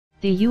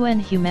The UN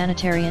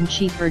humanitarian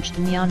chief urged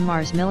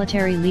Myanmar's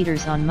military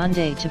leaders on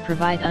Monday to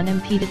provide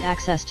unimpeded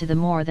access to the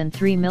more than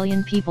 3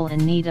 million people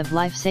in need of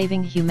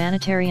life-saving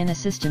humanitarian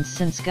assistance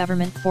since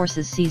government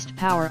forces seized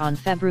power on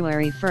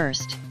February 1.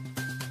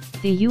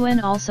 The UN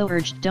also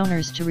urged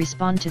donors to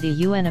respond to the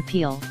UN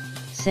appeal,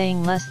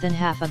 saying less than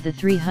half of the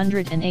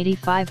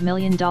 $385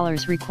 million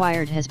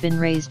required has been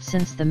raised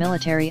since the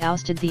military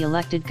ousted the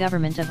elected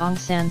government of Aung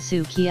San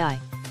Suu Kyi.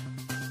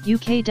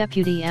 UK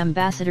Deputy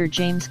Ambassador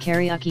James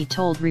Kariuki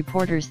told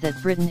reporters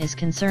that Britain is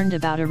concerned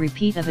about a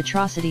repeat of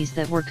atrocities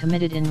that were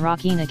committed in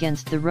Rakhine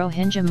against the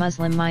Rohingya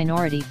Muslim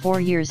minority 4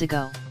 years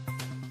ago.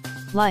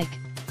 Like,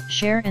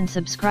 share and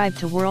subscribe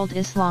to World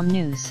Islam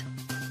News.